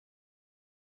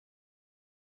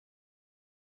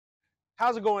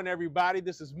How's it going, everybody?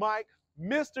 This is Mike,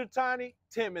 Mr. Tiny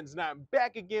Timmons, and I'm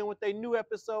back again with a new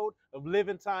episode of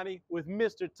Living Tiny with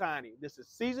Mr. Tiny. This is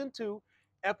season 2,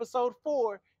 episode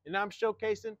 4, and I'm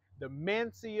showcasing the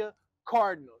Mancia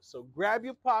Cardinal. So grab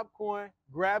your popcorn,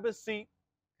 grab a seat,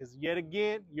 because yet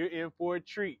again, you're in for a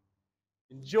treat.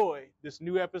 Enjoy this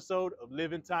new episode of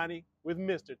Living Tiny with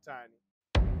Mr. Tiny.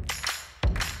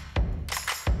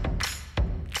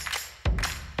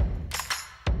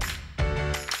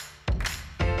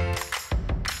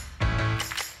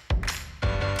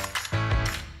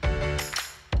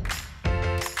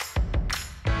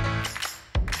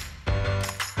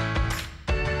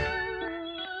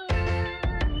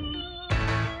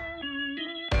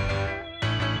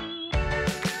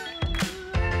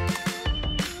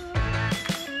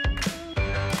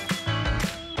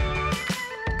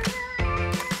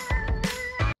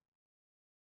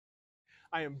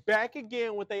 I am back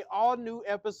again with an all-new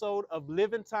episode of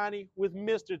Living Tiny with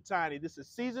Mr. Tiny. This is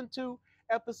season 2,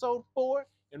 episode 4,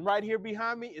 and right here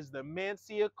behind me is the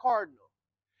Mancia Cardinal.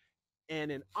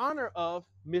 And in honor of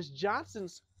Miss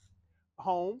Johnson's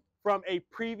home from a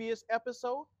previous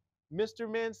episode, Mr.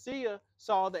 Mancia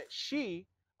saw that she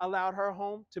allowed her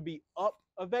home to be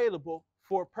available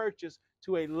for purchase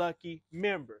to a lucky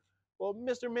member. Well,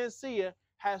 Mr. Mancia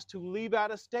has to leave out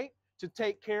of state to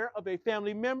take care of a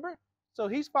family member. So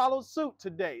he's followed suit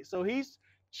today. So he's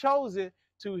chosen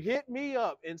to hit me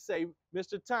up and say,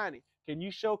 Mr. Tiny, can you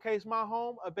showcase my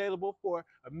home available for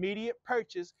immediate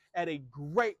purchase at a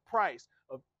great price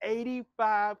of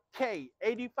 $85K,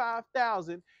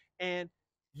 $85,000, and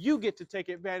you get to take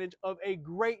advantage of a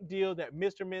great deal that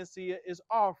Mr. Mancia is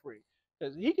offering.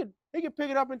 Because he could pick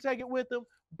it up and take it with him,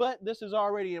 but this is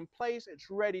already in place. It's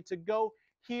ready to go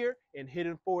here in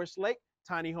Hidden Forest Lake,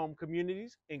 Tiny Home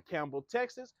Communities in Campbell,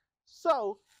 Texas.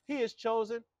 So he has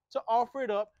chosen to offer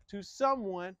it up to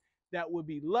someone that would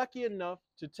be lucky enough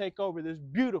to take over this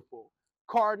beautiful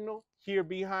Cardinal here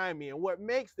behind me. And what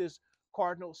makes this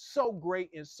Cardinal so great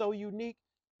and so unique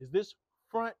is this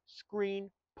front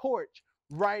screen porch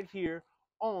right here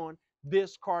on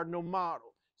this Cardinal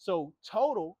model. So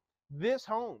total, this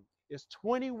home is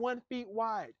 21 feet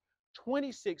wide,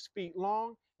 26 feet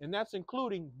long, and that's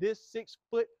including this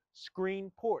 6-foot screen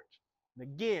porch. And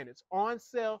again, it's on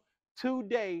sale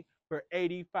today for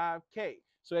 $85K.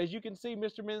 So as you can see,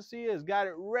 Mr. Mancia has got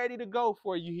it ready to go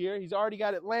for you here. He's already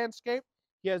got it landscaped.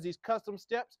 He has these custom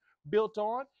steps built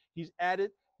on. He's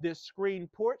added this screen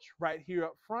porch right here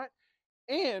up front.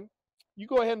 And you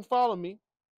go ahead and follow me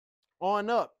on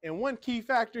up. And one key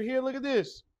factor here, look at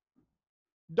this.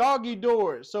 Doggy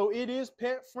doors. So it is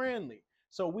pet friendly.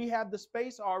 So we have the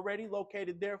space already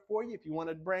located there for you. If you want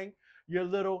to bring your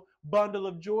little bundle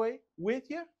of joy with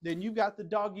you, then you got the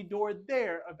doggy door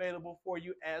there available for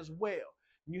you as well.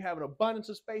 You have an abundance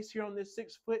of space here on this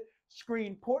 6-foot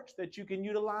screen porch that you can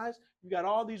utilize. You got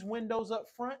all these windows up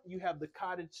front. You have the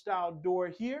cottage style door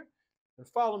here. And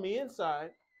follow me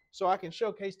inside so I can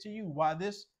showcase to you why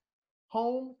this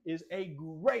home is a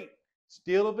great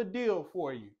steal of a deal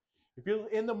for you. If you're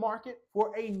in the market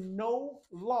for a no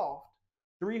loft,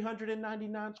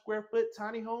 399 square foot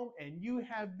tiny home, and you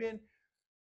have been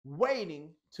waiting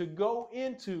to go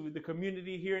into the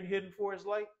community here in Hidden Forest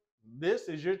Lake, this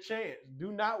is your chance.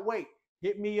 Do not wait.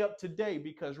 Hit me up today,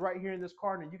 because right here in this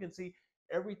Cardinal, you can see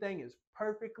everything is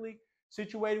perfectly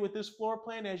situated with this floor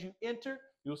plan. As you enter,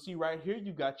 you'll see right here,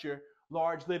 you got your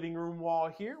large living room wall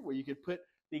here where you could put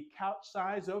the couch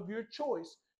size of your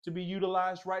choice to be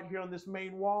utilized right here on this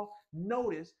main wall.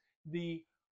 Notice the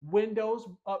windows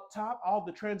up top, all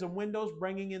the transom windows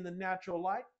bringing in the natural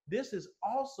light. This is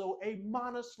also a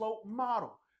monoslope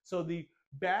model. So the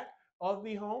back of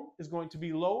the home is going to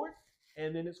be lowered,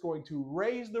 and then it's going to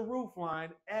raise the roof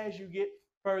line as you get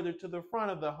further to the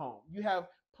front of the home. You have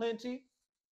plenty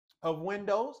of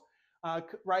windows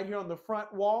right here on the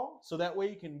front wall, so that way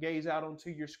you can gaze out onto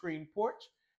your screen porch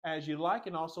as you like,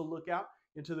 and also look out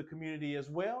into the community as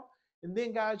well. And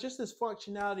then, guys, just this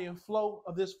functionality and flow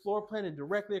of this floor plan, and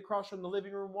directly across from the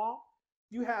living room wall,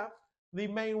 you have the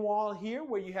main wall here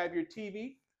where you have your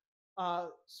TV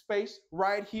space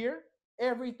right here.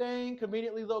 Everything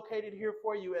conveniently located here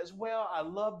for you as well. I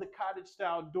love the cottage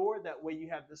style door. That way you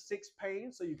have the 6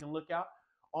 panes so you can look out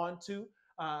onto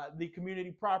the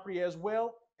community property as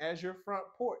well as your front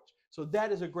porch. So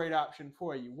that is a great option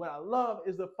for you. What I love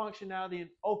is the functionality and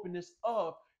openness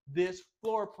of this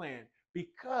floor plan.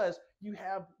 Because you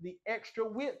have the extra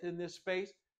width in this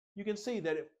space, you can see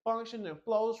that it functions and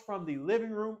flows from the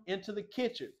living room into the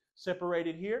kitchen.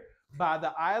 Separated here by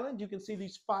the island, you can see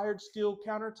these fired steel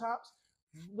countertops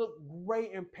look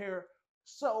great and pair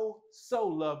so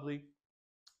lovely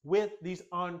with these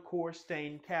encore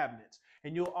stained cabinets.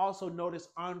 And you'll also notice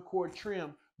encore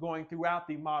trim going throughout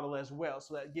the model as well.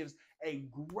 So that gives a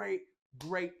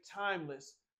great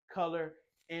timeless color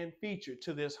and feature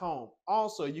to this home.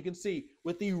 Also, you can see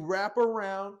with the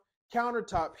wraparound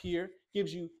countertop here,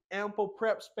 gives you ample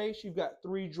prep space. You've got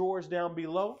 3 drawers down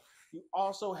below. You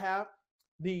also have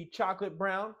the chocolate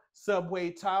brown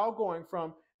subway tile going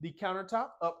from the countertop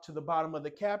up to the bottom of the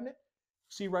cabinet.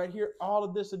 See right here, all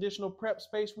of this additional prep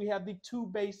space. We have the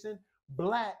 2-basin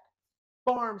black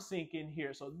farm sink in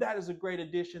here. So that is a great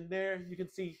addition there. You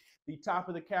can see the top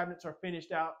of the cabinets are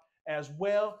finished out as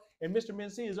well. And Mr.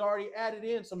 Mencia has already added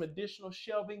in some additional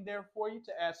shelving there for you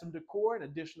to add some decor and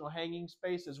additional hanging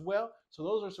space as well. So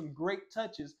those are some great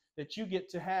touches that you get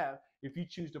to have if you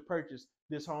choose to purchase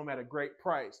this home at a great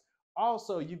price.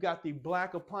 Also, you've got the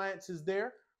black appliances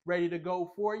there ready to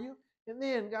go for you. And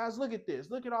then, guys, look at this.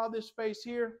 Look at all this space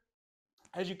here.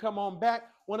 As you come on back,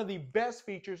 one of the best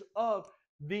features of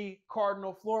the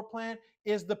Cardinal floor plan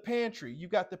is the pantry.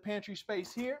 You've got the pantry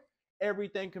space here,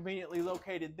 everything conveniently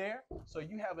located there. So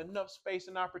you have enough space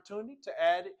and opportunity to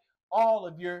add all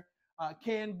of your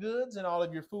canned goods and all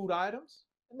of your food items.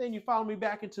 And then you follow me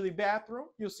back into the bathroom.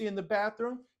 You'll see in the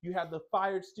bathroom, you have the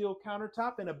fired steel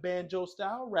countertop in a banjo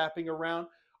style wrapping around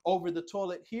over the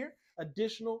toilet here.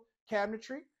 Additional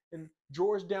cabinetry and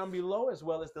drawers down below, as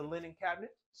well as the linen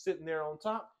cabinet sitting there on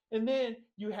top. And then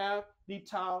you have the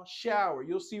tile shower.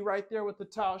 You'll see right there with the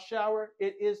tile shower,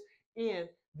 it is in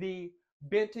the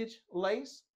vintage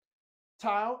lace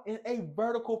tile in a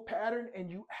vertical pattern, and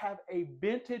you have a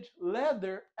vintage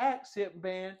leather accent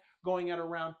band going at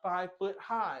around 5 foot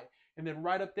high. And then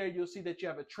right up there, you'll see that you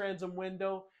have a transom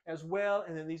window as well.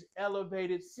 And then these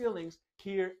elevated ceilings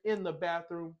here in the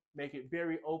bathroom make it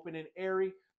very open and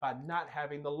airy by not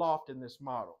having the loft in this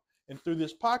model. And through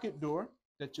this pocket door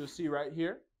that you'll see right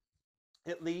here,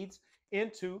 it leads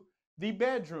into the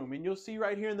bedroom. And you'll see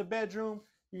right here in the bedroom,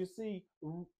 you can see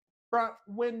front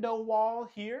window wall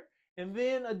here, and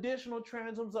then additional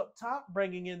transoms up top,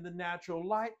 bringing in the natural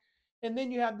light. And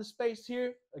then you have the space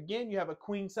here. Again, you have a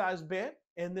queen size bed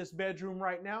in this bedroom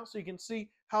right now. So you can see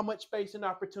how much space and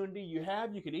opportunity you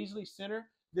have. You could easily center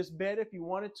this bed if you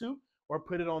wanted to, or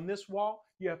put it on this wall.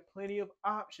 You have plenty of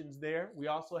options there. We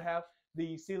also have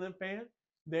the ceiling fan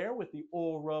there with the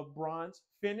oil rub bronze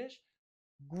finish.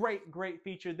 Great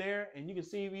feature there. And you can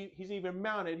see he's even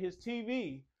mounted his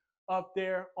TV up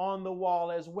there on the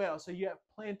wall as well. So you have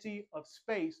plenty of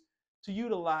space to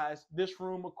utilize this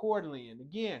room accordingly. And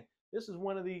again, this is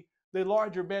one of the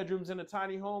larger bedrooms in a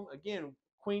tiny home. Again,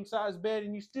 queen size bed,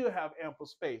 and you still have ample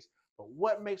space. But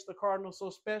what makes the Cardinal so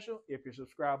special? If you're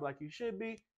subscribed like you should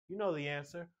be, you know the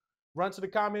answer. Run to the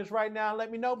comments right now and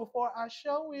let me know before I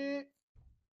show it.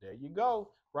 There you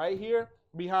go. Right here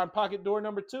behind pocket door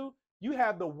number 2, you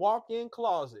have the walk-in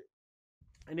closet.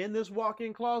 And in this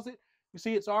walk-in closet, you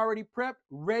see it's already prepped,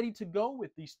 ready to go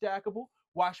with the stackable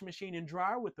washing machine and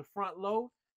dryer with the front load.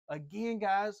 Again,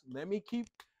 guys, let me keep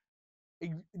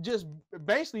just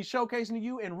basically showcasing to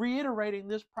you and reiterating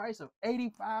this price of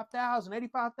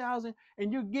 $85,000,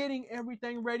 and you're getting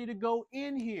everything ready to go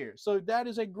in here. So that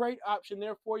is a great option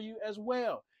there for you as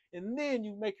well. And then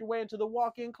you make your way into the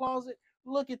walk-in closet.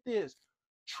 Look at this,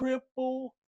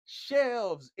 triple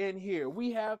shelves in here.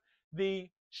 We have the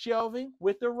shelving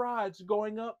with the rods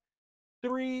going up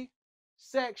 3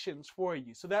 sections for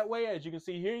you. So that way, as you can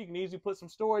see here, you can easily put some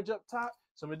storage up top,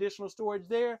 some additional storage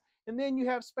there. And then you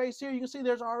have space here. You can see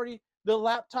there's already the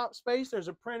laptop space. There's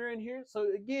a printer in here.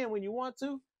 So again, when you want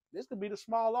to, this could be the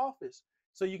small office.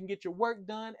 So you can get your work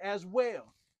done as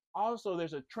well. Also,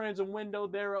 there's a transom window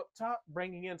there up top,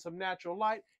 bringing in some natural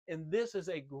light. And this is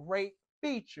a great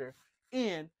feature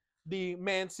in the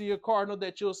Mencia Cardinal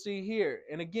that you'll see here.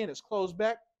 And again, it's closed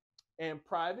back and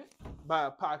private by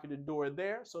a pocketed door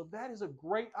there. So that is a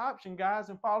great option, guys.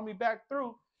 And follow me back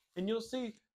through, and you'll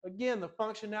see again the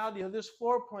functionality of this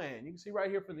floor plan. You can see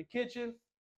right here from the kitchen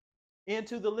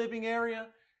into the living area.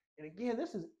 And again,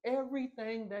 this is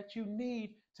everything that you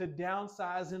need to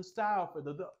downsize in style. For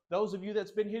those of you that's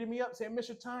been hitting me up saying,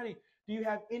 Mr. Tiny, do you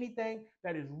have anything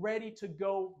that is ready to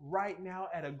go right now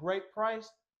at a great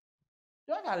price?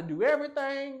 Do I got to do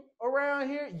everything around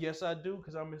here? Yes, I do,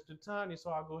 because I'm Mr. Tiny,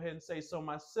 so I'll go ahead and say so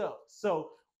myself. So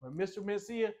when Mr.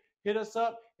 Mencia hit us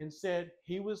up and said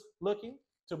he was looking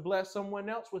to bless someone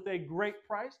else with a great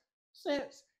price,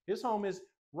 since his home is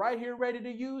right here ready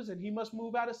to use and he must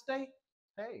move out of state,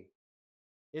 hey,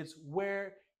 it's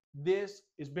where this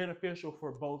is beneficial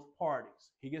for both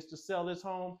parties. He gets to sell his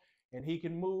home and he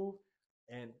can move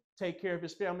and take care of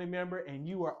his family member, and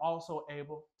you are also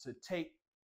able to take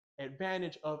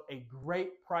advantage of a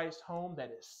great priced home that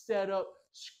is set up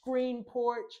screen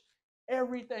porch,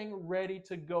 everything ready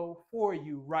to go for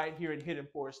you right here at Hidden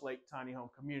Porch Lake Tiny Home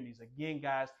Communities. Again,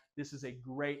 guys, this is a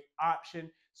great option.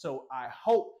 So I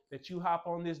hope that you hop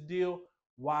on this deal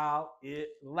while it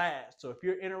lasts. So if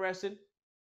you're interested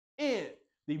in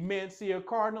the Mencia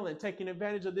Cardinal and taking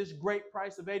advantage of this great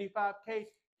price of $85K,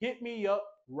 hit me up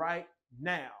right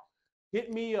now.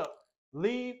 Hit me up.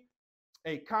 Leave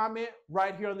a comment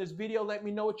right here on this video. Let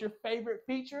me know what your favorite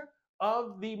feature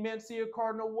of the Mencia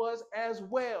Cardinal was as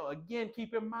well. Again,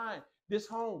 keep in mind, this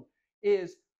home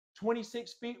is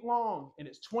 26 feet long and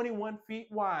it's 21 feet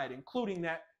wide, including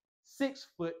that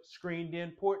 6-foot screened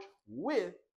in porch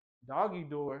with doggy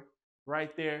door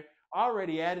right there,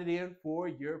 already added in for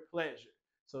your pleasure.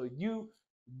 So you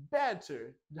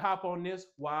better hop on this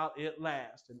while it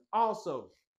lasts. And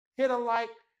also, hit a like,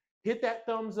 hit that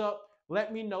thumbs up.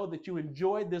 Let me know that you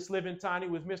enjoyed this Living Tiny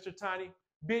with Mr. Tiny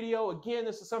video. Again,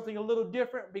 this is something a little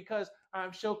different because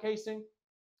I'm showcasing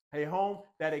a home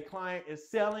that a client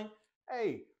is selling.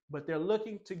 Hey, but they're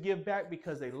looking to give back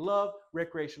because they love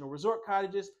recreational resort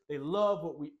cottages. They love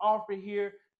what we offer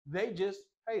here. They just,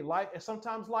 hey, life,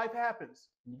 sometimes life happens.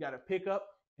 You got to pick up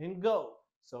and go.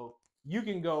 So you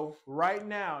can go right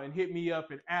now and hit me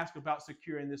up and ask about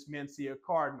securing this Mencia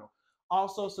Cardinal.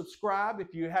 Also, subscribe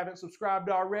if you haven't subscribed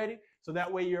already, so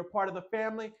that way you're a part of the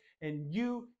family, and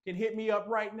you can hit me up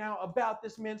right now about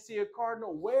this Mencia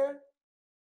Cardinal. Where?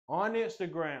 On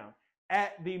Instagram,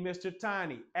 at the Mr.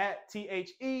 Tiny, at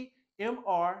TheMrTiny.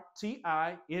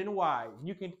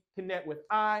 You can connect with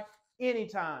I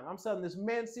anytime. I'm selling this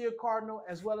Mencia Cardinal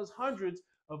as well as hundreds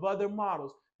of other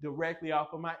models directly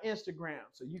off of my Instagram.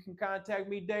 So you can contact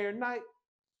me day or night,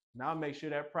 and I'll make sure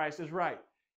that price is right.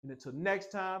 And until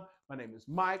next time, my name is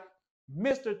Mike,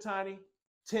 Mr. Tiny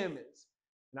Timmons,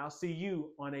 and I'll see you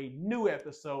on a new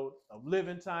episode of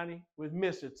Living Tiny with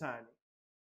Mr. Tiny.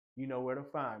 You know where to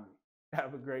find me.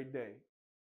 Have a great day.